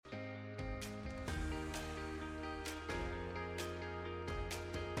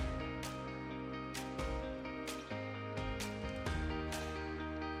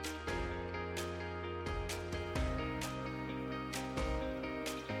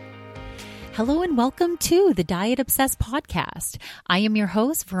Hello and welcome to the Diet Obsessed podcast. I am your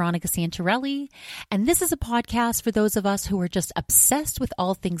host, Veronica Santarelli, and this is a podcast for those of us who are just obsessed with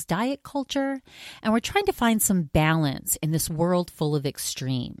all things diet culture, and we're trying to find some balance in this world full of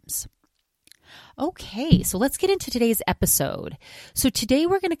extremes. Okay, so let's get into today's episode. So today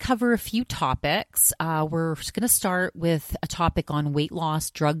we're going to cover a few topics. We're going to start with a topic on weight loss,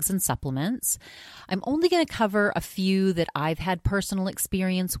 drugs, and supplements. I'm only going to cover a few that I've had personal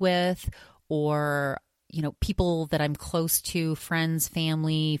experience with, or people that I'm close to, friends,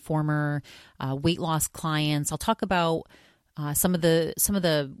 family, former weight loss clients. I'll talk about some of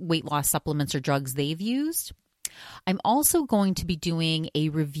the weight loss supplements or drugs they've used. I'm also going to be doing a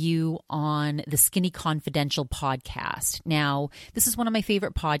review on the Skinny Confidential podcast. Now, this is one of my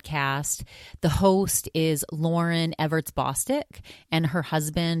favorite podcasts. The host is Lauren Evarts Bosstick, and her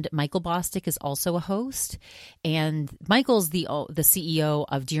husband, Michael Bosstick, is also a host. And Michael's the CEO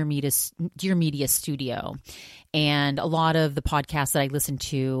of Dear Media Studio. And a lot of the podcasts that I listen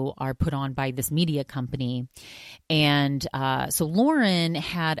to are put on by this media company. And so Lauren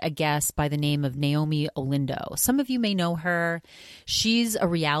had a guest by the name of Naomi Olindo. Some of you may know her. She's a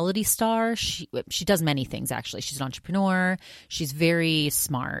reality star. She does many things, actually. She's an entrepreneur. She's very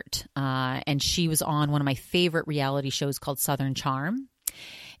smart. And she was on one of my favorite reality shows called Southern Charm.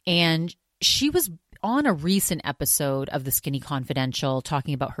 And she was on a recent episode of the Skinny Confidential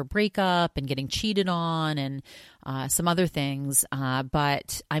talking about her breakup and getting cheated on and some other things.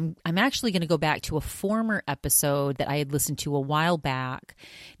 But I'm actually going to go back to a former episode that I had listened to a while back.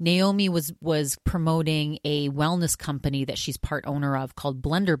 Naomi was promoting a wellness company that she's part owner of called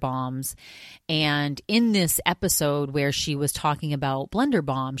Blender Bombs. And in this episode where she was talking about Blender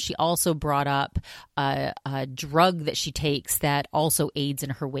Bomb, she also brought up a drug that she takes that also aids in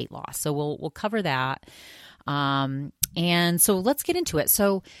her weight loss. So we'll cover that. And so let's get into it.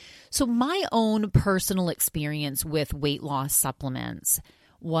 So my own personal experience with weight loss supplements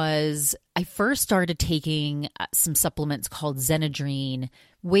was I first started taking some supplements called Zenadrine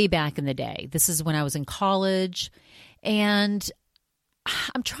way back in the day. This is when I was in college, and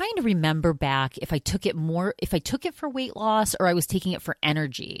I'm trying to remember back if I took it for weight loss or I was taking it for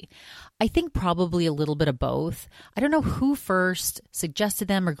energy. I think probably a little bit of both. I don't know who first suggested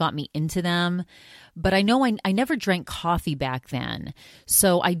them or got me into them, but I know I never drank coffee back then.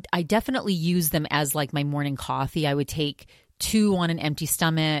 So I definitely used them as like my morning coffee. I would take 2 on an empty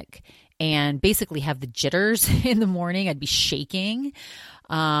stomach and basically have the jitters in the morning. I'd be shaking.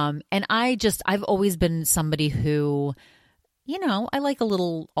 And I've always been somebody who, I like a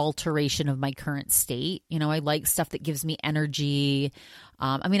little alteration of my current state. I like stuff that gives me energy.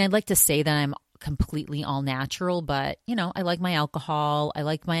 I'd like to say that I'm completely all natural, but, I like my alcohol.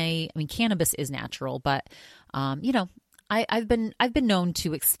 Cannabis is natural, but, I've been known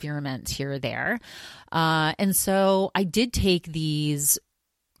to experiment here or there. And so I did take these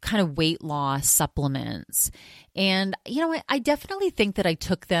kind of weight loss supplements. And, I definitely think that I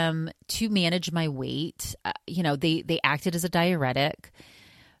took them to manage my weight. They acted as a diuretic,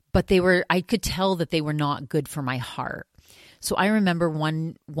 but I could tell that they were not good for my heart. So I remember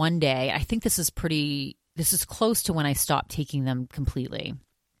one day, I think this is close to when I stopped taking them completely.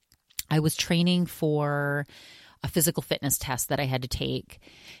 I was training for a physical fitness test that I had to take,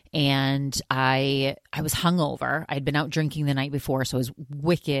 and I was hungover. I'd been out drinking the night before, so I was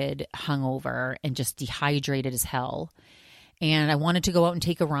wicked hungover and just dehydrated as hell. And I wanted to go out and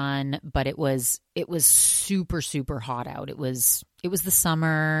take a run, but it was super, super hot out. It was the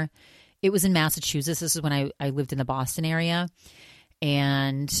summer. It was in Massachusetts. This is when I lived in the Boston area,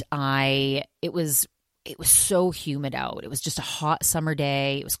 and it was so humid out. It was just a hot summer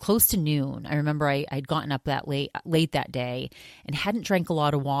day. It was close to noon. I remember I'd gotten up that late that day and hadn't drank a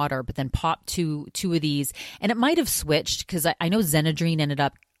lot of water, but then popped two of these. And it might have switched because I know Zenadrine ended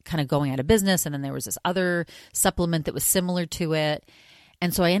up kind of going out of business, and then there was this other supplement that was similar to it.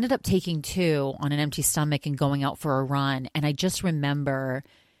 And so I ended up taking 2 on an empty stomach and going out for a run. And I just remember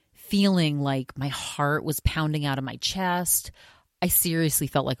feeling like my heart was pounding out of my chest. I seriously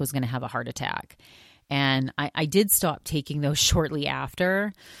felt like I was going to have a heart attack. And I did stop taking those shortly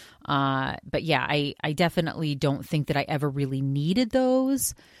after. But yeah, I definitely don't think that I ever really needed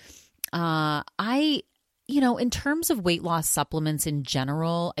those. In terms of weight loss supplements in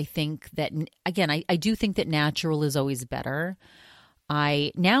general, I think that, again, I do think that natural is always better.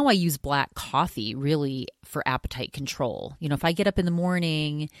 I use black coffee really for appetite control. If I get up in the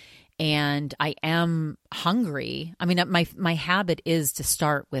morning and I am hungry, my habit is to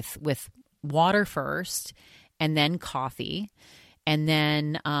start with water first and then coffee. And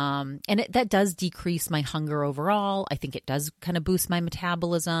then, that does decrease my hunger overall. I think it does kind of boost my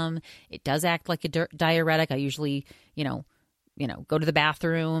metabolism. It does act like a diuretic. I usually, go to the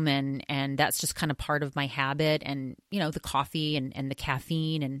bathroom and that's just kind of part of my habit. And, the coffee and the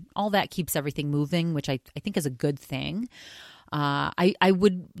caffeine and all that keeps everything moving, which I think is a good thing. I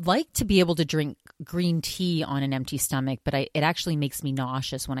would like to be able to drink green tea on an empty stomach, but it actually makes me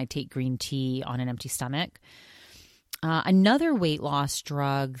nauseous when I take green tea on an empty stomach. Another weight loss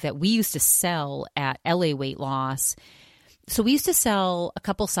drug that we used to sell at LA Weight Loss. So we used to sell a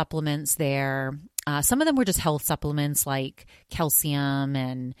couple supplements there. Some of them were just health supplements like calcium,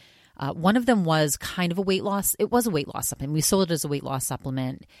 and one of them was kind of a weight loss. It was a weight loss supplement. We sold it as a weight loss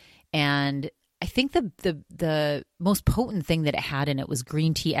supplement. And I think the most potent thing that it had in it was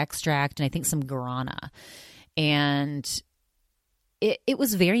green tea extract and I think some guarana. And it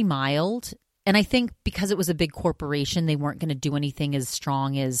was very mild. And I think because it was a big corporation, they weren't going to do anything as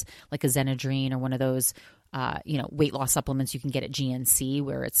strong as like a Zenadrine or one of those, weight loss supplements you can get at GNC,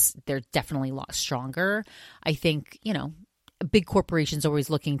 where they're definitely a lot stronger. I think, a big corporation's always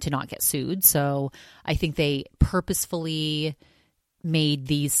looking to not get sued. So I think they purposefully made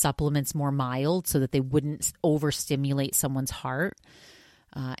these supplements more mild so that they wouldn't overstimulate someone's heart.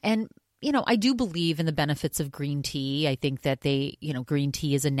 I do believe in the benefits of green tea. I think that green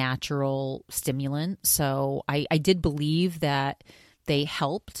tea is a natural stimulant. So I did believe that they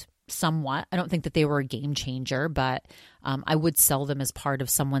helped somewhat. I don't think that they were a game changer, but I would sell them as part of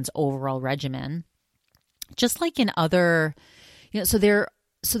someone's overall regimen. Just like in other, so there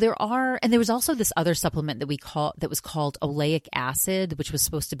are, and there was also this other supplement that was called oleic acid, which was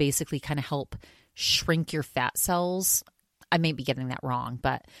supposed to basically kind of help shrink your fat cells. I may be getting that wrong,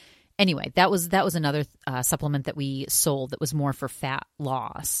 but anyway, that was another supplement that we sold that was more for fat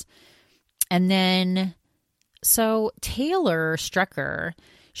loss. And then, so Taylor Strecker,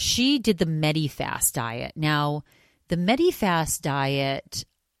 she did the MediFast diet. Now, the MediFast diet,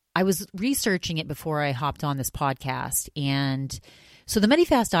 I was researching it before I hopped on this podcast. And so the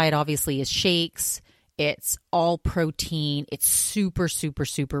MediFast diet obviously is shakes. It's all protein. It's super, super,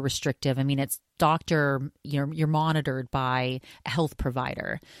 super restrictive. I mean, it's you're monitored by a health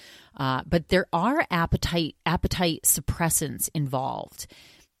provider. But there are appetite suppressants involved.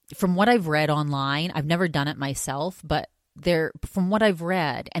 From what I've read online, I've never done it myself, but from what I've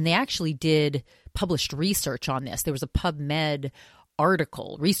read, and they actually did published research on this. There was a PubMed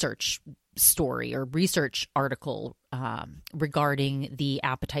research article regarding the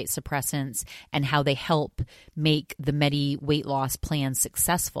appetite suppressants and how they help make the Medi weight loss plan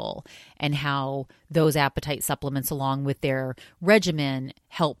successful, and how those appetite supplements, along with their regimen,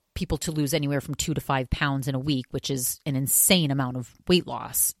 help people to lose anywhere from 2 to 5 pounds in a week, which is an insane amount of weight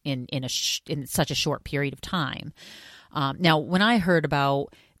loss in such a short period of time. Now, when I heard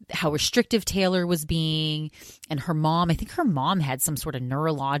about how restrictive Taylor was being, and her mom, I think her mom had some sort of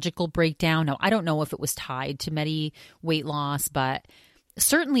neurological breakdown. Now, I don't know if it was tied to Medi weight loss, but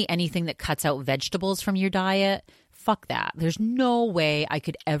certainly anything that cuts out vegetables from your diet, fuck that. There's no way I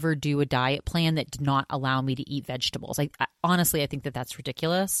could ever do a diet plan that did not allow me to eat vegetables. I honestly think that that's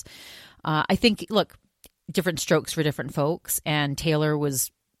ridiculous. I think, look, different strokes for different folks, and Taylor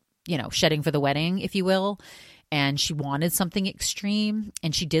was, shedding for the wedding, if you will. And she wanted something extreme,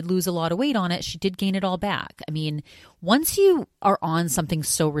 and she did lose a lot of weight on it. She did gain it all back. I mean, once you are on something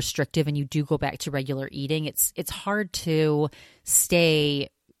so restrictive and you do go back to regular eating, it's hard to stay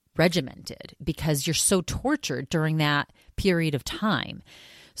regimented because you're so tortured during that period of time.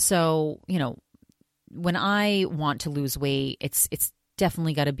 So, when I want to lose weight, it's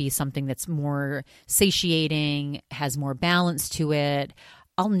definitely got to be something that's more satiating, has more balance to it.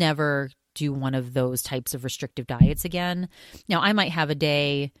 I'll never do one of those types of restrictive diets again. Now, I might have a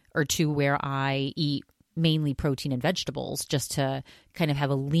day or two where I eat mainly protein and vegetables just to kind of have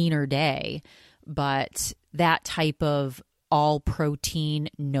a leaner day. But that type of all protein,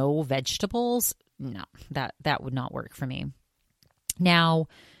 no vegetables, no, that would not work for me. Now,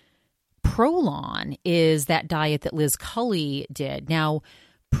 Prolon is that diet that Liz Cully did. Now,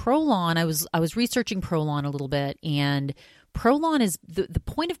 Prolon, I was researching Prolon a little bit, and Prolon is the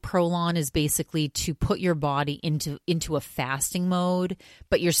point of Prolon is basically to put your body into a fasting mode,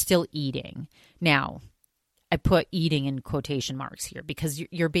 but you're still eating. Now, I put eating in quotation marks here because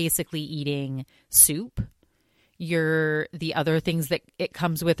you're basically eating soup. The other things that it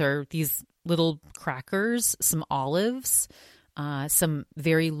comes with are these little crackers, some olives, some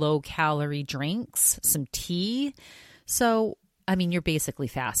very low calorie drinks, some tea. So, I mean, you're basically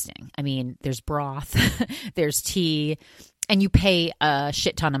fasting. I mean, there's broth, there's tea, and you pay a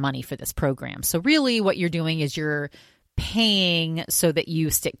shit ton of money for this program. So really what you're doing is you're paying so that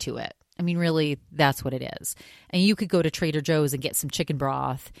you stick to it. I mean, really, that's what it is. And you could go to Trader Joe's and get some chicken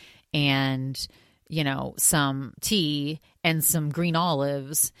broth and, some tea and some green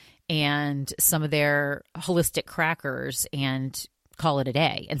olives and some of their holistic crackers and call it a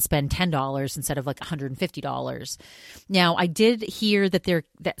day and spend $10 instead of like $150. Now, I did hear that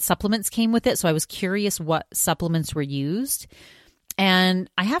supplements came with it, so I was curious what supplements were used. And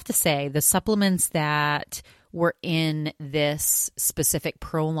I have to say, the supplements that were in this specific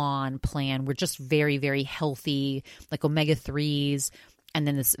Prolon plan were just very, very healthy, like omega-3s, and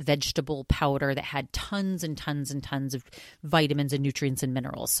then this vegetable powder that had tons and tons and tons of vitamins and nutrients and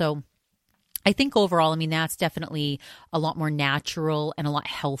minerals. So I think overall, I mean, that's definitely a lot more natural and a lot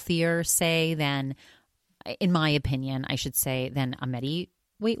healthier, say, than, in my opinion, I should say, than a Medi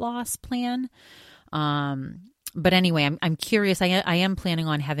weight loss plan. But anyway, I'm curious. I am planning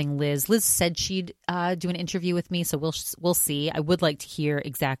on having Liz. Liz said she'd do an interview with me, so we'll see. I would like to hear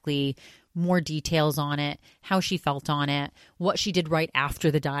exactly more details on it, how she felt on it, what she did right after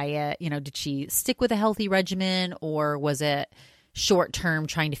the diet. Did she stick with a healthy regimen, or was it short term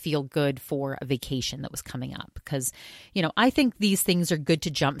trying to feel good for a vacation that was coming up? Because, I think these things are good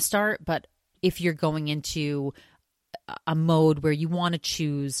to jumpstart, but if you're going into a mode where you want to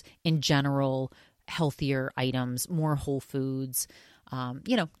choose in general healthier items, more whole foods,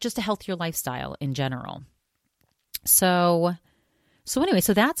 just a healthier lifestyle in general. So anyway,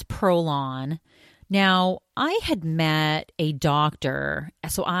 so that's Prolon. Now, I had met a doctor.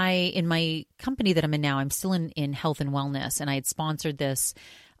 So in my company that I'm in now, I'm still in health and wellness, and I had sponsored this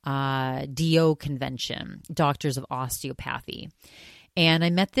DO convention, Doctors of Osteopathy. And I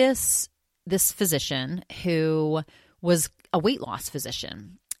met this physician who was a weight loss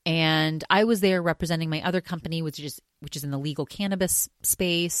physician. And I was there representing my other company, which is in the legal cannabis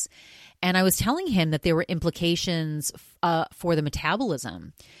space. And I was telling him that there were implications for the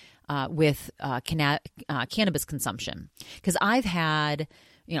metabolism with cannabis consumption. Because I've had,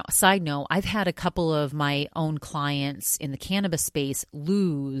 a side note, I've had a couple of my own clients in the cannabis space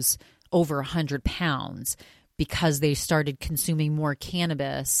lose over 100 pounds because they started consuming more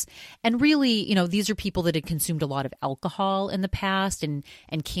cannabis. And really, these are people that had consumed a lot of alcohol in the past, and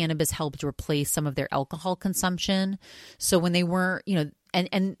cannabis helped replace some of their alcohol consumption. So when they were,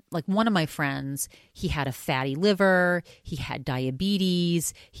 and like one of my friends, he had a fatty liver, he had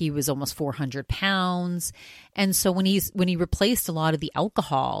diabetes, he was almost 400 pounds. And so when he replaced a lot of the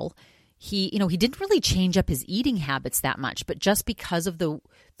alcohol, he didn't really change up his eating habits that much, but just because of the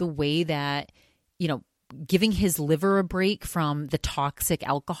way that, giving his liver a break from the toxic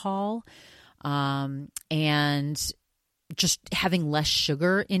alcohol, and just having less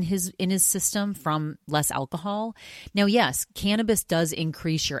sugar in his system from less alcohol. Now, yes, cannabis does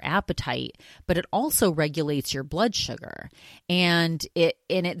increase your appetite, but it also regulates your blood sugar, and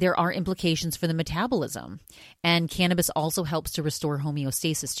there are implications for the metabolism. And cannabis also helps to restore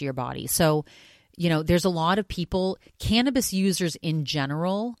homeostasis to your body. So, there's a lot of people, cannabis users in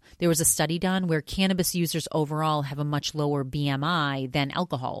general. There was a study done where cannabis users overall have a much lower BMI than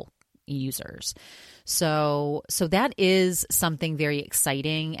alcohol users. So that is something very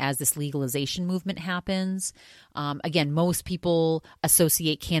exciting as this legalization movement happens. Again, most people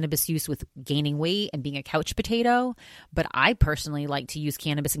associate cannabis use with gaining weight and being a couch potato, but I personally like to use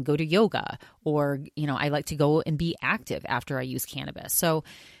cannabis and go to yoga, or, I like to go and be active after I use cannabis. So,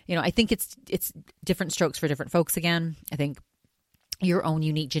 I think it's different strokes for different folks. Again, I think your own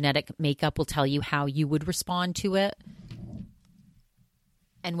unique genetic makeup will tell you how you would respond to it,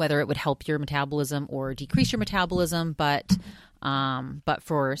 and whether it would help your metabolism or decrease your metabolism. But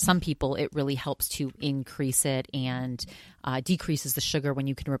for some people, it really helps to increase it and decreases the sugar when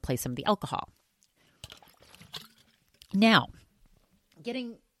you can replace some of the alcohol. Now,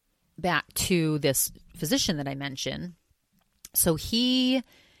 getting back to this physician that I mentioned, so he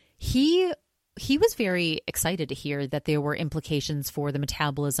was very excited to hear that there were implications for the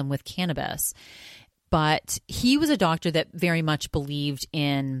metabolism with cannabis. But he was a doctor that very much believed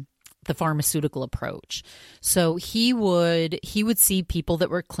in the pharmaceutical approach. So he would see people that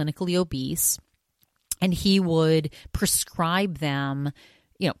were clinically obese, and he would prescribe them,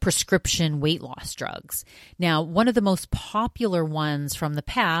 prescription weight loss drugs. Now, one of the most popular ones from the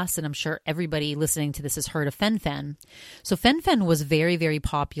past, and I'm sure everybody listening to this has heard of Fen-Phen. So Fen-Phen was very, very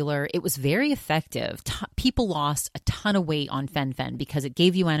popular. It was very effective. People lost a ton of weight on Fen-Phen because it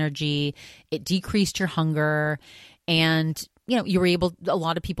gave you energy, it decreased your hunger, and a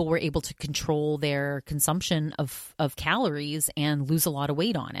lot of people were able to control their consumption of calories and lose a lot of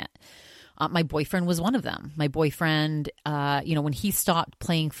weight on it. My boyfriend was one of them. My boyfriend, when he stopped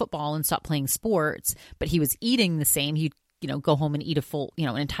playing football and stopped playing sports, but he was eating the same, he'd, go home and eat a full,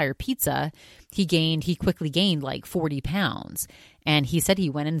 an entire pizza. He quickly gained like 40 pounds. And he said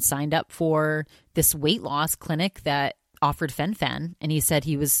he went and signed up for this weight loss clinic that offered fen-phen. And he said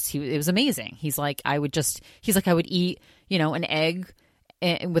it was amazing. He's like, I would eat, an egg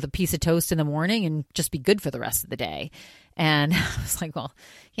with a piece of toast in the morning and just be good for the rest of the day. And I was like, well,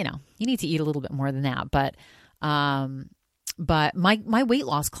 you need to eat a little bit more than that. But my weight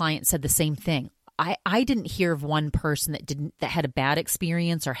loss client said the same thing. I didn't hear of one person that had a bad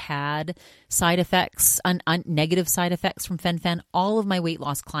experience or had side effects, negative side effects from fen-phen. All of my weight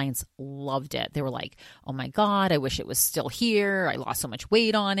loss clients loved it. They were like, oh my God, I wish it was still here. I lost so much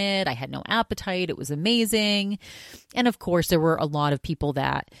weight on it. I had no appetite. It was amazing. And of course, there were a lot of people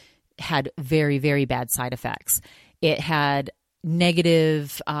that had very, very bad side effects. It had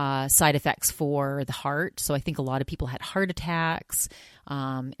negative side effects for the heart. So I think a lot of people had heart attacks,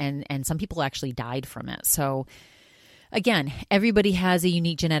 and some people actually died from it. So again, everybody has a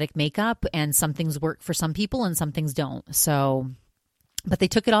unique genetic makeup, and some things work for some people and some things don't. So, but they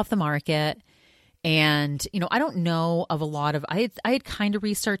took it off the market. And, I don't know of a lot of, I had kind of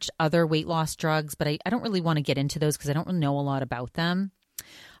researched other weight loss drugs, but I don't really want to get into those because I don't really know a lot about them.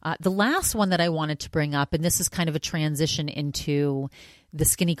 The last one that I wanted to bring up, and this is kind of a transition into the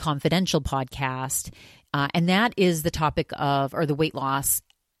Skinny Confidential podcast, and that is the topic or the weight loss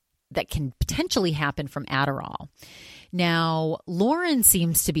that can potentially happen from Adderall. Now, Lauren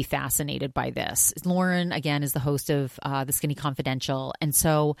seems to be fascinated by this. Lauren, again, is the host of the Skinny Confidential. And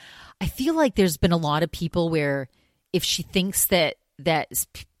so I feel like there's been a lot of people where if she thinks that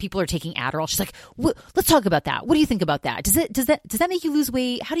people are taking Adderall, she's like, let's talk about that. What do you think about that? Does that make you lose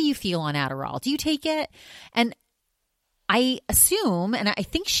weight? How do you feel on Adderall? Do you take it? And I assume, and I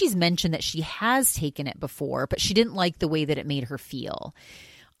think she's mentioned that she has taken it before, but she didn't like the way that it made her feel.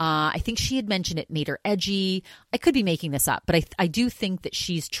 I think she had mentioned it made her edgy. I could be making this up, but I do think that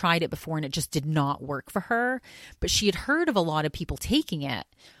she's tried it before and it just did not work for her. But she had heard of a lot of people taking it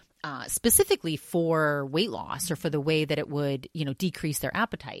specifically for weight loss or for the way that it would, decrease their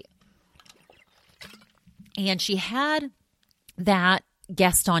appetite. And she had that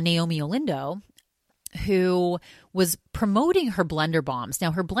guest on, Naomi Olindo, who was promoting her blender bombs.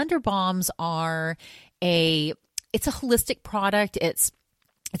 Now, her blender bombs it's a holistic product. It's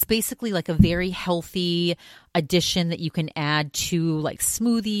basically like a very healthy addition that you can add to like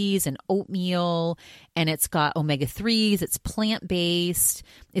smoothies and oatmeal, and it's got omega-3s, it's plant-based.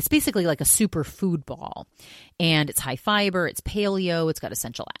 It's basically like a super food ball, and it's high fiber, it's paleo, it's got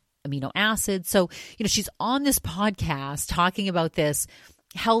essential amino acids. So, she's on this podcast talking about this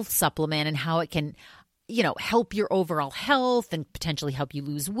health supplement and how it can, help your overall health and potentially help you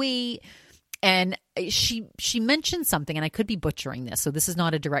lose weight. And she mentioned something, and I could be butchering this, so this is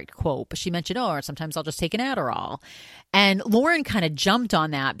not a direct quote, but she mentioned, sometimes I'll just take an Adderall. And Lauren kind of jumped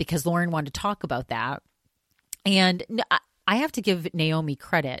on that because Lauren wanted to talk about that. And I have to give Naomi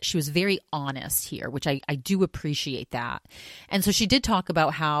credit. She was very honest here, which I do appreciate that. And so she did talk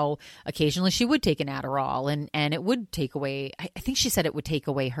about how occasionally she would take an Adderall, and it would take away, I think she said it would take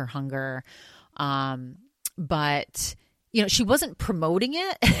away her hunger. But she wasn't promoting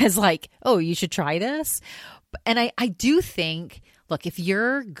it as like, oh, you should try this. And I do think, look, if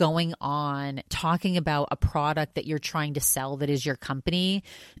you're going on talking about a product that you're trying to sell that is your company,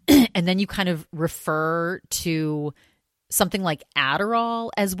 and then you kind of refer to something like Adderall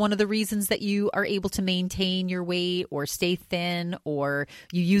as one of the reasons that you are able to maintain your weight or stay thin, or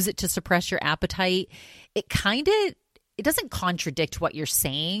you use it to suppress your appetite, it doesn't contradict what you're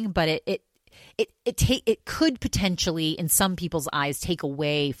saying, but it could potentially, in some people's eyes, take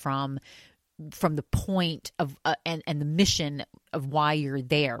away from the point of and the mission of why you're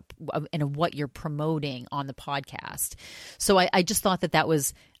there and of what you're promoting on the podcast. So I just thought that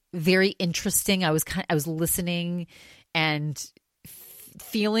was very interesting. I was listening and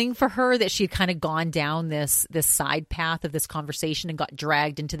feeling for her that she had kind of gone down this side path of this conversation and got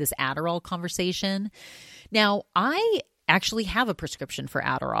dragged into this Adderall conversation. Now, I actually have a prescription for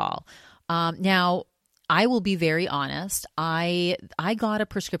Adderall. Now, I will be very honest. I got a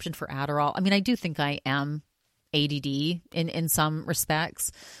prescription for Adderall. I mean, I do think I am ADD in some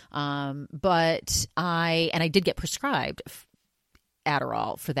respects, but I did get prescribed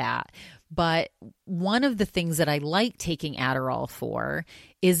Adderall for that. But one of the things that I like taking Adderall for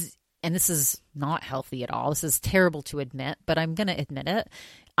is, and this is not healthy at all, this is terrible to admit, but I'm going to admit it.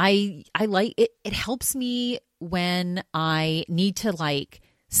 I like it. It helps me when I need to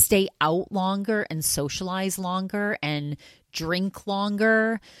stay out longer and socialize longer and drink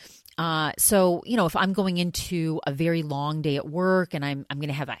longer. So, if I'm going into a very long day at work and I'm going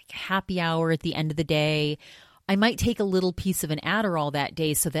to have a happy hour at the end of the day, I might take a little piece of an Adderall that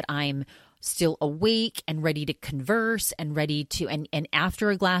day so that I'm still awake and ready to converse and ready to, and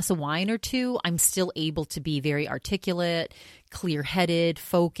after a glass of wine or two, I'm still able to be very articulate, clear-headed,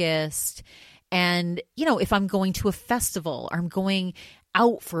 focused. And, if I'm going to a festival or I'm going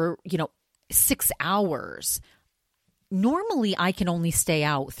out for, 6 hours, normally I can only stay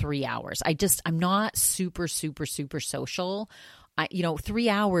out 3 hours. I'm not super, super, super social. 3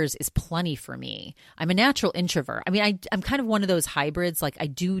 hours is plenty for me. I'm a natural introvert. I'm kind of one of those hybrids. Like I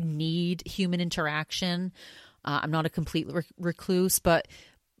do need human interaction. I'm not a complete recluse, but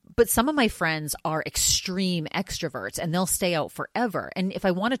some of my friends are extreme extroverts and they'll stay out forever. And if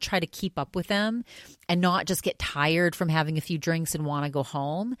I want to try to keep up with them and not just get tired from having a few drinks and want to go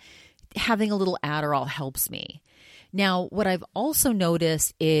home, having a little Adderall helps me. Now, what I've also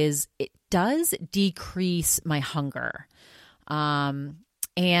noticed is it does decrease my hunger.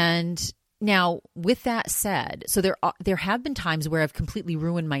 And now with that said, so there have been times where I've completely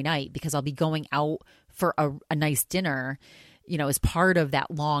ruined my night because I'll be going out for a nice dinner, as part of that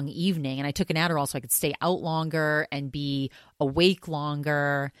long evening. And I took an Adderall so I could stay out longer and be awake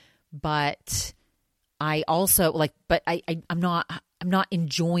longer. But I also I'm not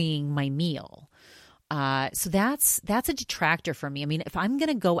enjoying my meal. So that's a detractor for me. If I'm going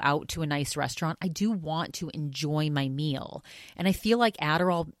to go out to a nice restaurant, I do want to enjoy my meal. And I feel like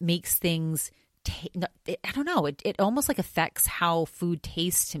Adderall makes things, I don't know, it almost like affects how food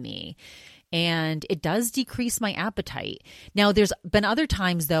tastes to me. And it does decrease my appetite. Now, there's been other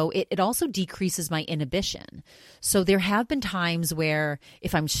times, though, it also decreases my inhibition. So there have been times where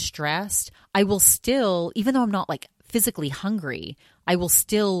if I'm stressed, I will still, even though I'm not like physically hungry, I will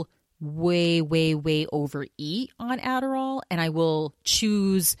still way, way, way overeat on Adderall. And I will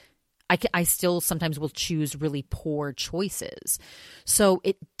choose, I still sometimes will choose really poor choices. So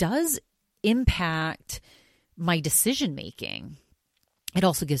it does impact my decision making. It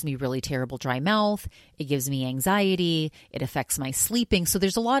also gives me really terrible dry mouth. It gives me anxiety. It affects my sleeping. So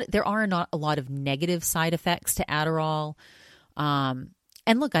there are not a lot of negative side effects to Adderall. And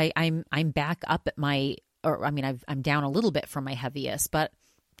look, I'm back up at I'm down a little bit from my heaviest, but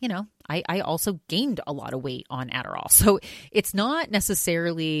I also gained a lot of weight on Adderall. So it's not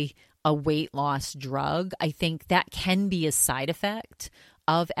necessarily a weight loss drug. I think that can be a side effect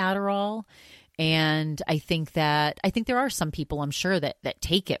of Adderall. And I think there are some people, I'm sure, that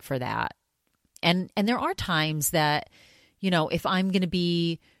take it for that. And there are times that, if I'm going to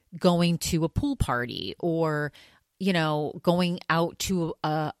be going to a pool party or, going out to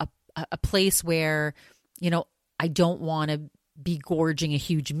a place where, I don't want to be gorging a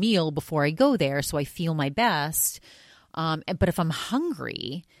huge meal before I go there, so I feel my best. But if I'm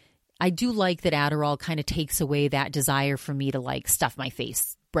hungry, I do like that Adderall kind of takes away that desire for me to like stuff my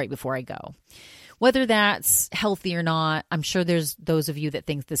face right before I go. Whether that's healthy or not, I'm sure there's those of you that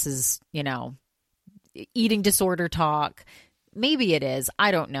think this is, eating disorder talk. Maybe it is.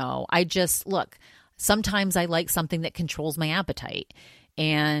 I don't know. Look, sometimes I like something that controls my appetite.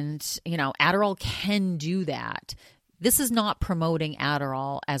 And, Adderall can do that. This is not promoting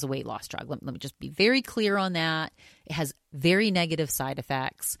Adderall as a weight loss drug. Let me just be very clear on that. It has very negative side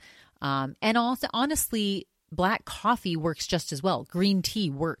effects. And also, honestly, black coffee works just as well. Green tea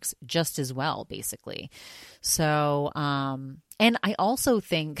works just as well, basically. So, and I also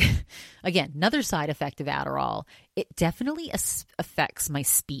think, again, another side effect of Adderall, it definitely affects my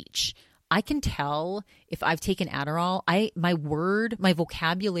speech. I can tell if I've taken Adderall, my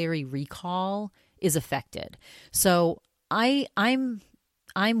vocabulary recall is affected. So I'm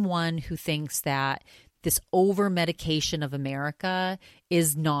one who thinks that this over medication of America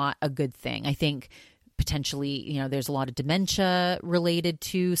is not a good thing. I think potentially, there's a lot of dementia related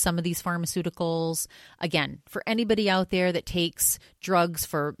to some of these pharmaceuticals. Again, for anybody out there that takes drugs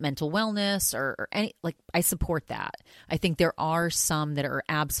for mental wellness or any, I support that. I think there are some that are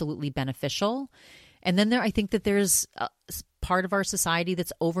absolutely beneficial. And then I think that there's a part of our society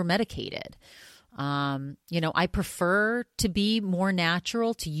that's over medicated. I prefer to be more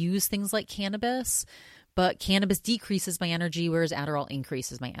natural, to use things like cannabis, but cannabis decreases my energy, whereas Adderall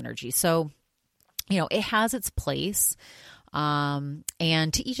increases my energy. So, it has its place, and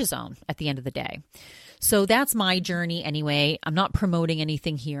to each his own at the end of the day. So that's my journey anyway. I'm not promoting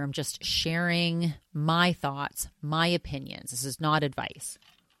anything here. I'm just sharing my thoughts, my opinions. This is not advice.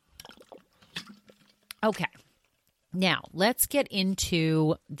 Okay. Now, let's get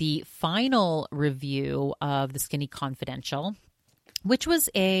into the final review of the Skinny Confidential,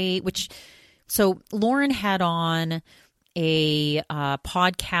 so Lauren had on a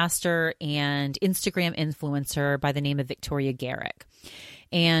podcaster and Instagram influencer by the name of Victoria Garrick.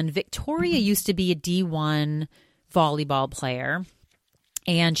 And Victoria used to be a D1 volleyball player,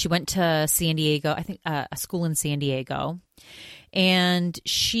 and she went to San Diego, I think a school in San Diego. And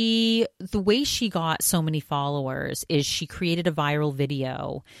the way she got so many followers is she created a viral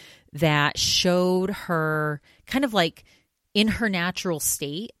video that showed her kind of like in her natural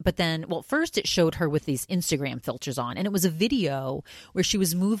state. But then, well, first it showed her with these Instagram filters on, and it was a video where she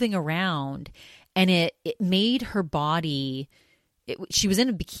was moving around, and it made her body, she was in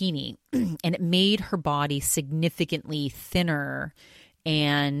a bikini, and it made her body significantly thinner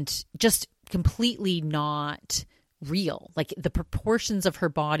and just completely not real. Like the proportions of her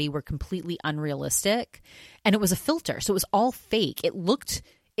body were completely unrealistic, and it was a filter. So it was all fake. It looked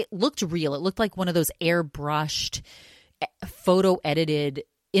real. It looked like one of those airbrushed, photo edited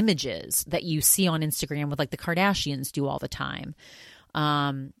images that you see on Instagram with like the Kardashians do all the time.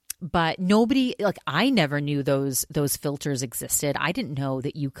 But nobody, like I never knew those filters existed. I didn't know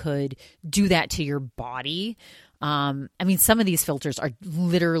that you could do that to your body. I mean, some of these filters are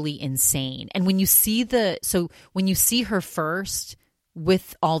literally insane. And when you see when you see her first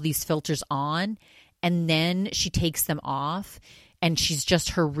with all these filters on, and then she takes them off and she's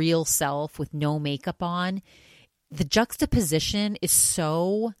just her real self with no makeup on, the juxtaposition is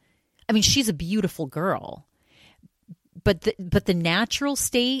so, I mean, she's a beautiful girl, but the natural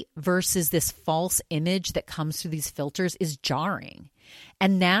state versus this false image that comes through these filters is jarring.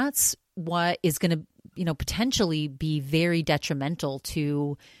 And that's what is going to, potentially be very detrimental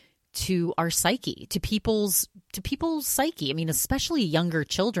to our psyche, to people's psyche. I mean, especially younger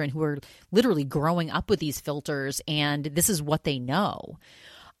children who are literally growing up with these filters, and this is what they know.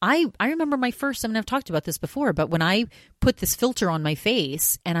 I remember my first, I've talked about this before, but when I put this filter on my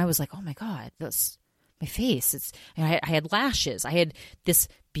face and I was like, oh my God, my face, I had lashes. I had this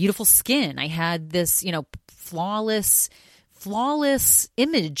beautiful skin. I had this, flawless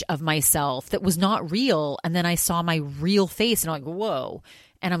image of myself that was not real. And then I saw my real face and I'm like, whoa.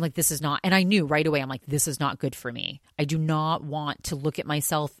 And I'm like, this is not, and I knew right away, I'm like, this is not good for me. I do not want to look at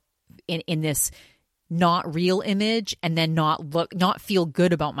myself in this not real image and then not feel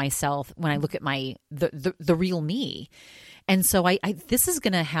good about myself when I look at the real me. And so this is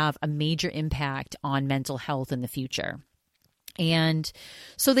going to have a major impact on mental health in the future. And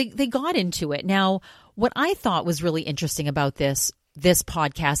so they got into it. Now, what I thought was really interesting about this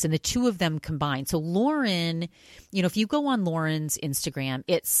podcast and the two of them combined. So Lauren, if you go on Lauren's Instagram,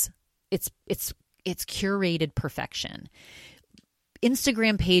 it's curated perfection.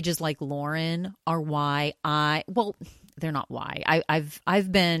 Instagram pages like Lauren are why they're not why.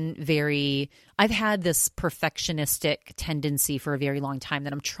 I've had this perfectionistic tendency for a very long time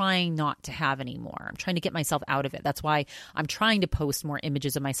that I'm trying not to have anymore. I'm trying to get myself out of it. That's why I'm trying to post more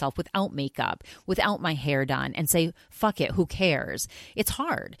images of myself without makeup, without my hair done, and say, fuck it, who cares? It's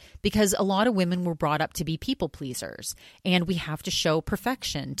hard because a lot of women were brought up to be people pleasers, and we have to show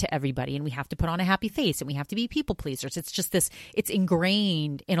perfection to everybody, and we have to put on a happy face, and we have to be people pleasers. It's just it's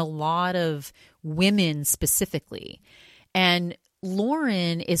ingrained in a lot of women specifically. And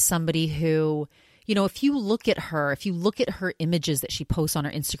Lauren is somebody who, if you look at her images that she posts on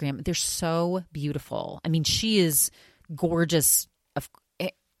her Instagram, they're so beautiful. I mean, she is gorgeous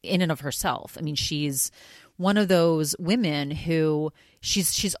in and of herself. I mean, she's one of those women who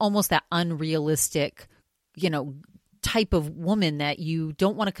she's almost that unrealistic, type of woman that you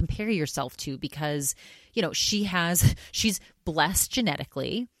don't want to compare yourself to because, she's blessed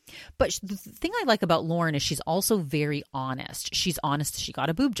genetically. But the thing I like about Lauren is she's also very honest. She's honest she got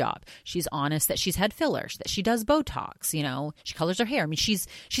a boob job. She's honest that she's had fillers, that she does Botox, she colors her hair. I mean, she's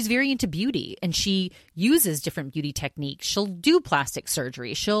very into beauty, and she uses different beauty techniques. She'll do plastic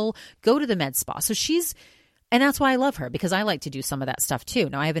surgery. She'll go to the med spa. So and that's why I love her, because I like to do some of that stuff too.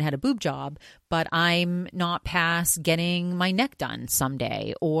 Now, I haven't had a boob job, but I'm not past getting my neck done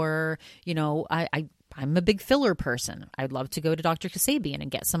someday. Or, I'm a big filler person. I'd love to go to Dr. Kasabian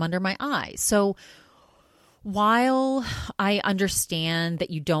and get some under my eyes. So while I understand that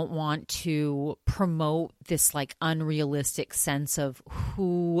you don't want to promote this like unrealistic sense of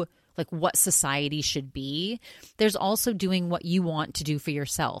what society should be, there's also doing what you want to do for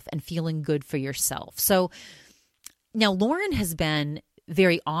yourself and feeling good for yourself. So now Lauren has been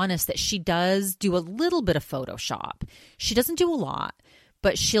very honest that she does do a little bit of Photoshop. She doesn't do a lot,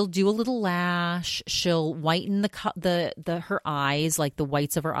 but she'll do a little lash. She'll whiten her eyes, like the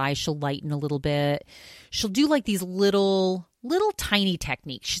whites of her eyes. She'll lighten a little bit. She'll do like these little tiny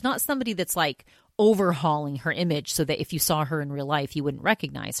techniques. She's not somebody that's like overhauling her image so that if you saw her in real life, you wouldn't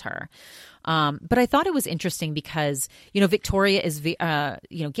recognize her. But I thought it was interesting because, Victoria is,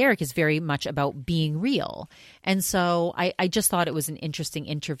 Garrick is very much about being real. And so I just thought it was an interesting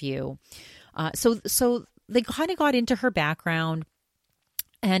interview. So they kind of got into her background,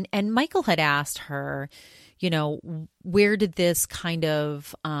 and Michael had asked her, where did this kind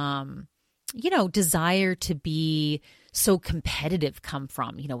of, desire to be so competitive come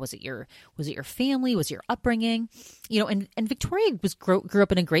from? Was it your family? Was it your upbringing? And Victoria grew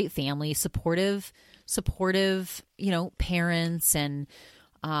up in a great family, supportive, parents. And,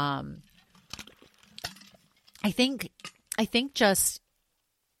 I think just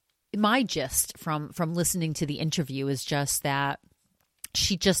my gist from listening to the interview is just that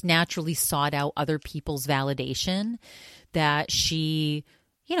she just naturally sought out other people's validation, that she,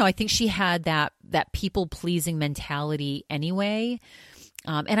 I think she had that people-pleasing mentality anyway.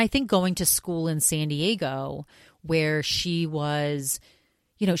 And I think going to school in San Diego where she was,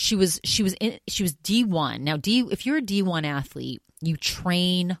 she was D1. Now, if you're a D1 athlete, you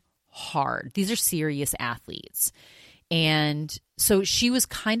train hard. These are serious athletes. And so she was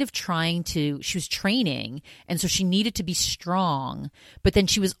kind of she was training, and so she needed to be strong, but then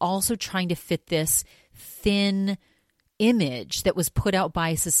she was also trying to fit this thin image that was put out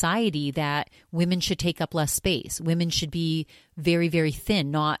by society that women should take up less space. Women should be very, very thin,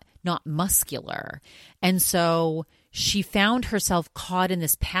 not muscular. And so she found herself caught in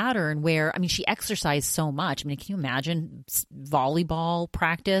this pattern where, she exercised so much. Can you imagine volleyball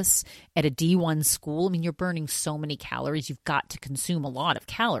practice at a D1 school? You're burning so many calories. You've got to consume a lot of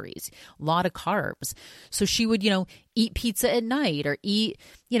calories, a lot of carbs. So she would, eat pizza at night or eat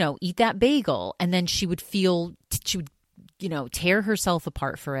that bagel. And then she would tear herself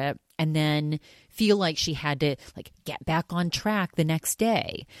apart for it, and then feel like she had to get back on track the next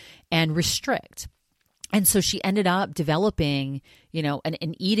day and restrict. And so she ended up developing,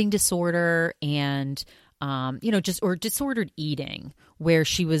 an eating disorder and, or disordered eating, where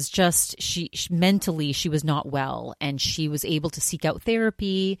she was mentally, she was not well, and she was able to seek out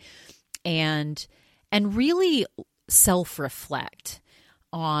therapy and really self-reflect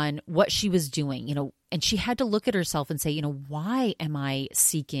on what she was doing, and she had to look at herself and say, why am I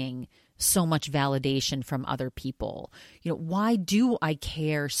seeking so much validation from other people? Why do I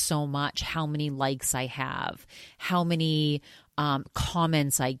care so much how many likes I have, how many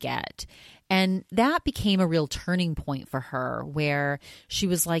comments I get? And that became a real turning point for her, where she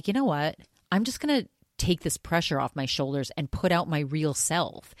was like, you know what? I'm just going to take this pressure off my shoulders and put out my real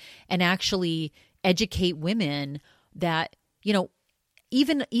self and actually educate women that,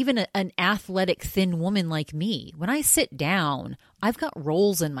 even an athletic, thin woman like me, when I sit down, I've got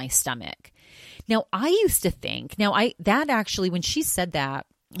rolls in my stomach. Now, I used to think, when she said that,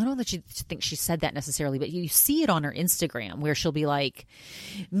 I don't know that she thinks she said that necessarily, but you see it on her Instagram where she'll be like,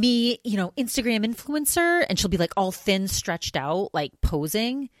 me, Instagram influencer, and she'll be like all thin, stretched out, like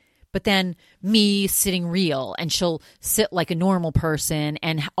posing, but then me sitting real, and she'll sit like a normal person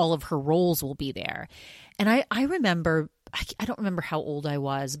and all of her rolls will be there. And I remember, I don't remember how old I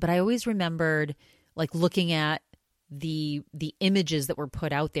was, but I always remembered looking at the images that were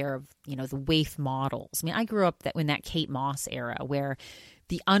put out there of, the waif models. I grew up in that Kate Moss era where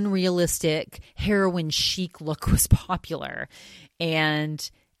the unrealistic heroin chic look was popular. And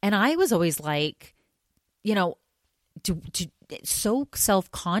I was always like, so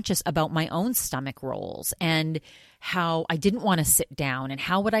self-conscious about my own stomach rolls and how I didn't want to sit down, and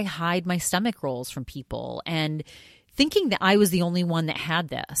how would I hide my stomach rolls from people, and thinking that I was the only one that had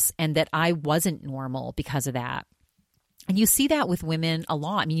this and that I wasn't normal because of that. And you see that with women a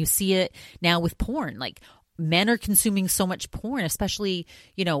lot. You see it now with porn. Men are consuming so much porn, especially,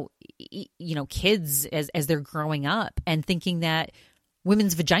 kids as they're growing up, and thinking that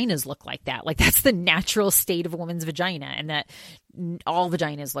women's vaginas look like that. That's the natural state of a woman's vagina, and that all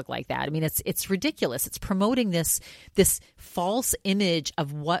vaginas look like that. It's ridiculous. It's promoting this false image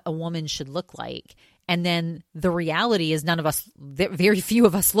of what a woman should look like. And then the reality is very few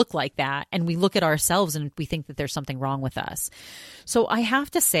of us look like that. And we look at ourselves and we think that there's something wrong with us. So I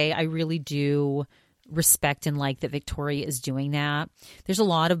have to say, I really do respect and like that Victoria is doing that. There's a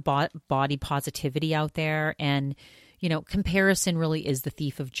lot of body positivity out there, and, comparison really is the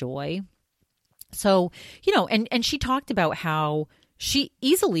thief of joy. So, and she talked about how she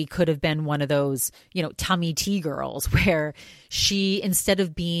easily could have been one of those, tummy tea girls, where she, instead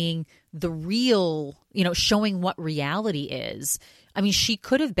of being the real, showing what reality is, she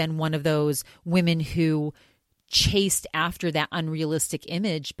could have been one of those women who chased after that unrealistic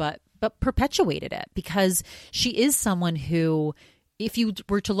image, but perpetuated it, because she is someone who, if you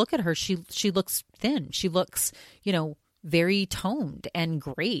were to look at her, she looks thin. She looks, very toned and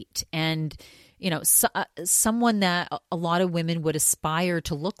great. And, someone that a lot of women would aspire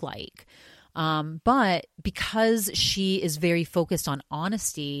to look like. But because she is very focused on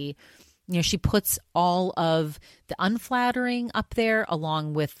honesty, she puts all of the unflattering up there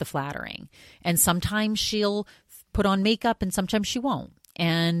along with the flattering. And sometimes she'll put on makeup and sometimes she won't.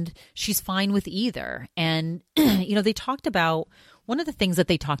 And she's fine with either. And, they talked about, one of the things that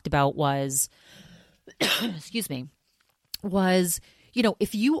they talked about was, excuse me,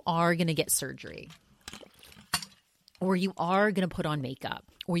 if you are going to get surgery, or you are going to put on makeup,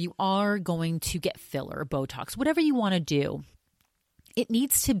 or you are going to get filler, Botox, whatever you want to do, it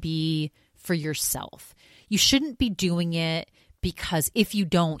needs to be for yourself. You shouldn't be doing it because if you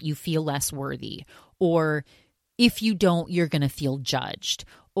don't, you feel less worthy, or if you don't, you're going to feel judged,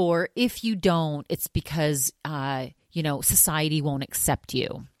 or if you don't, it's because, society won't accept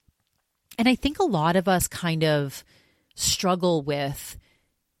you. And I think a lot of us kind of struggle with,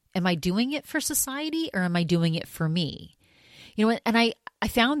 am I doing it for society or am I doing it for me? And I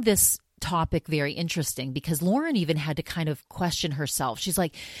found this topic very interesting because Lauren even had to kind of question herself. She's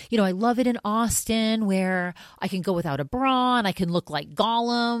like, I love it in Austin where I can go without a bra and I can look like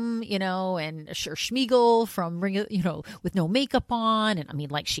Gollum, and or Schmeagol from with no makeup on. And I mean,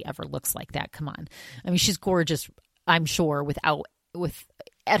 like she ever looks like that. Come on. I mean, she's gorgeous, I'm sure,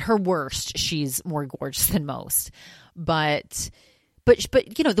 at her worst, she's more gorgeous than most. But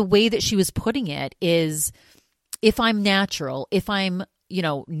the way that she was putting it is, if I'm natural, if I'm,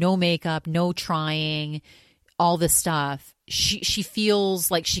 no makeup, no trying, all this stuff, she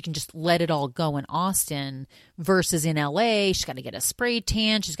feels like she can just let it all go in Austin versus in LA. She's got to get a spray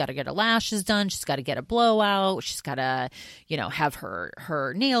tan. She's got to get her lashes done. She's got to get a blowout. She's got to, have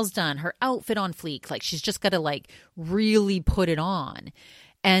her nails done, her outfit on fleek. Like she's just got to really put it on.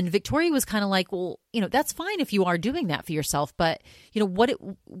 And Victoria was kind of like, well, that's fine if you are doing that for yourself. But,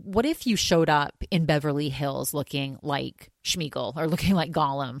 what if you showed up in Beverly Hills looking like Schmeagol or looking like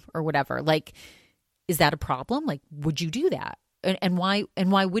Gollum or whatever? Like, is that a problem? Like, would you do that? And why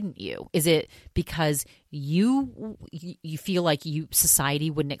wouldn't you? Is it because you feel like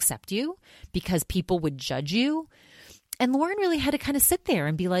society wouldn't accept you because people would judge you? And Lauren really had to kind of sit there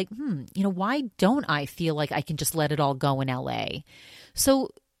and be like, why don't I feel like I can just let it all go in LA? So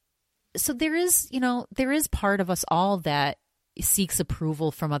there is part of us all that seeks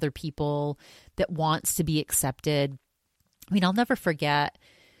approval from other people, that wants to be accepted. I mean, I'll never forget,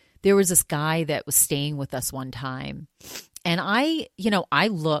 there was this guy that was staying with us one time, and I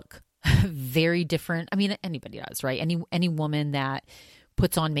look very different. I mean, anybody does, right? Any woman that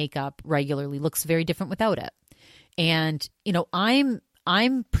puts on makeup regularly looks very different without it. And,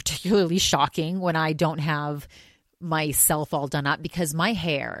 I'm particularly shocking when I don't have myself all done up, because my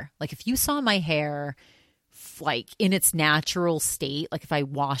hair, like if you saw my hair like in its natural state, like if I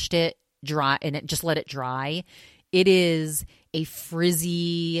washed it dry and it just let it dry, it is a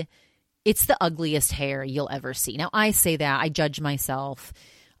frizzy, it's the ugliest hair you'll ever see. Now I say that, I judge myself.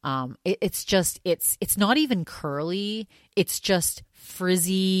 It's not even curly. It's just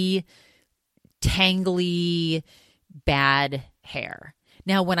frizzy, tangly, bad hair.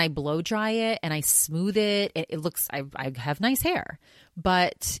 Now, when I blow dry it and I smooth it, it looks, I have nice hair.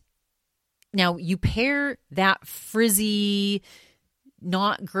 But now you pair that frizzy,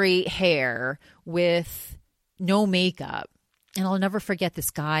 not great hair with no makeup. And I'll never forget,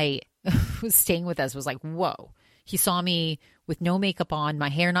 this guy who was staying with us was like, whoa. He saw me with no makeup on, my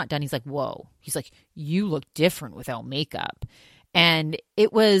hair not done. He's like, whoa. He's like, you look different without makeup. And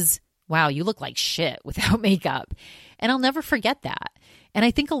it was, wow, you look like shit without makeup. And I'll never forget that. And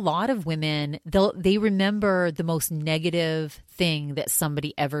I think a lot of women, they remember the most negative thing that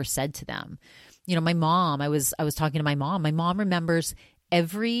somebody ever said to them. My mom, I was talking to my mom. My mom remembers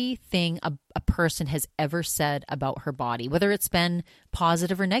everything a person has ever said about her body, whether it's been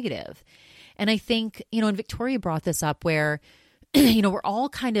positive or negative. And I think, and Victoria brought this up where, we're all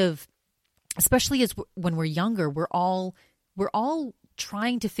kind of, especially when we're younger, we're all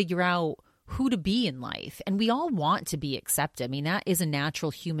trying to figure out who to be in life. And we all want to be accepted. I mean, that is a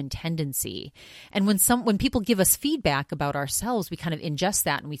natural human tendency. And when people give us feedback about ourselves, we kind of ingest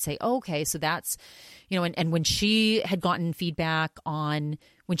that and we say, oh, okay, so that's, and when she had gotten feedback on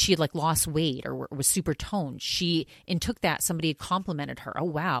when she had lost weight or was super toned, she took that, somebody had complimented her. Oh,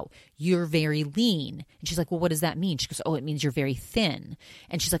 wow, you're very lean. And she's like, well, what does that mean? She goes, oh, it means you're very thin.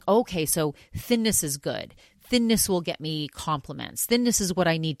 And she's like, okay, so thinness is good. Thinness will get me compliments. Thinness is what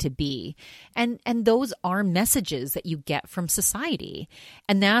I need to be. And those are messages that you get from society.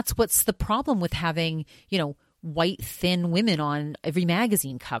 And that's what's the problem with having, white, thin women on every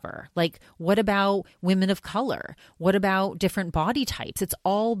magazine cover? Like, what about women of color? What about different body types? It's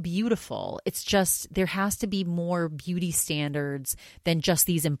all beautiful. It's just there has to be more beauty standards than just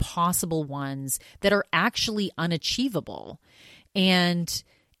these impossible ones that are actually unachievable. And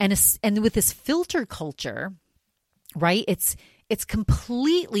with this filter culture, right? It's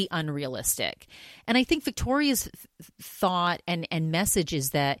completely unrealistic. And I think Victoria's thought and message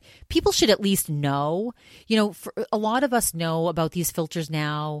is that people should at least know, for a lot of us know about these filters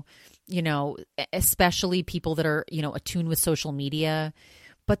now, especially people that are, attuned with social media.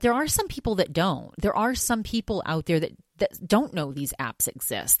 But there are some people that don't. There are some people out there that don't know these apps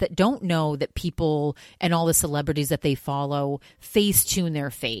exist, that don't know that people and all the celebrities that they follow face tune their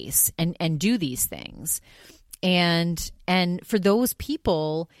face and do these things. And for those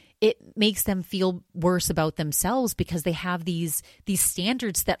people, it makes them feel worse about themselves because they have these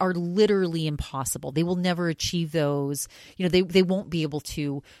standards that are literally impossible. They will never achieve those. They won't be able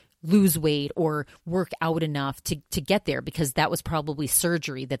to lose weight or work out enough to get there because that was probably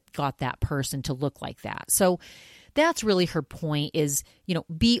surgery that got that person to look like that. So that's really her point is,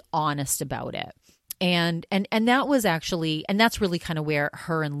 be honest about it. And that was actually, and that's really kind of where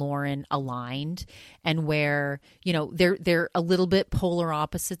her and Lauren aligned, and where, they're a little bit polar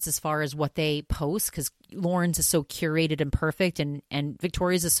opposites as far as what they post, because Lauren's is so curated and perfect, and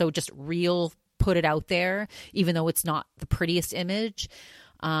Victoria's is so just real, put it out there, even though it's not the prettiest image.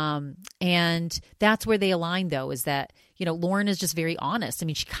 And that's where they align, though, is that, Lauren is just very honest. I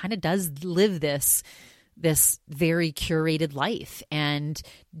mean, she kind of does live this very curated life and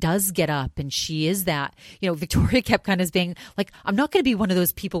does get up, and she is that, Victoria kept kind of being like, I'm not going to be one of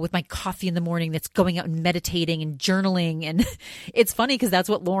those people with my coffee in the morning that's going out and meditating and journaling. And it's funny because that's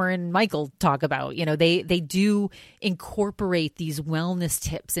what Lauren and Michael talk about. They do incorporate these wellness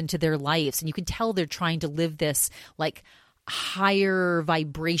tips into their lives, and you can tell they're trying to live this like higher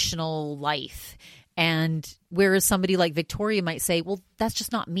vibrational life. And whereas somebody like Victoria might say, well, that's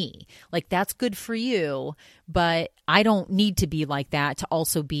just not me. Like, that's good for you, but I don't need to be like that to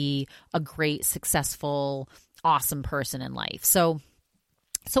also be a great, successful, awesome person in life. So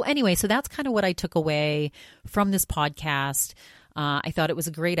anyway, so that's kind of what I took away from this podcast. I thought it was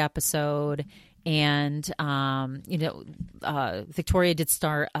a great episode. And, Victoria did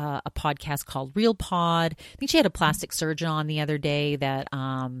start a podcast called Real Pod. I think she had a plastic surgeon on the other day that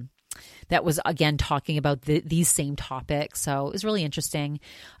was, again, talking about these same topics. So it was really interesting.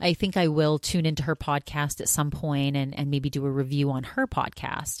 I think I will tune into her podcast at some point and maybe do a review on her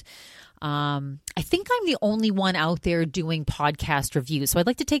podcast. I think I'm the only one out there doing podcast reviews. So I'd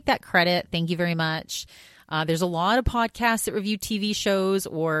like to take that credit. Thank you very much. There's a lot of podcasts that review TV shows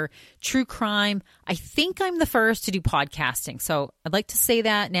or true crime. I think I'm the first to do podcasting. So I'd like to say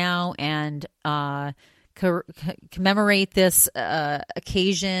that now and commemorate this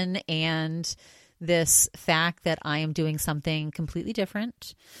occasion and this fact that I am doing something completely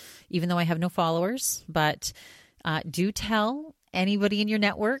different, even though I have no followers. But do tell anybody in your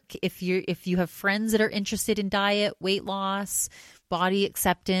network if you have friends that are interested in diet, weight loss, body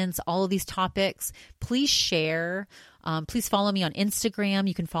acceptance, all of these topics, please share. Please follow me on Instagram.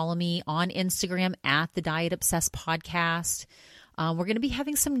 You can follow me on Instagram at the Diet Obsessed Podcast. We're going to be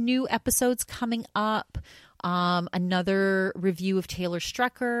having some new episodes coming up. Another review of Taylor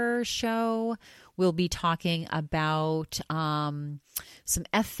Strecker show. We'll be talking about some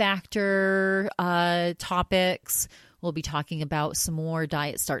F Factor topics. We'll be talking about some more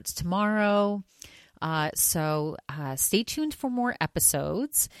Diet Starts Tomorrow. So stay tuned for more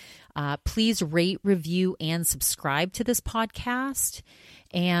episodes. Please rate, review, and subscribe to this podcast.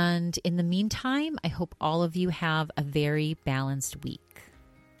 And in the meantime, I hope all of you have a very balanced week.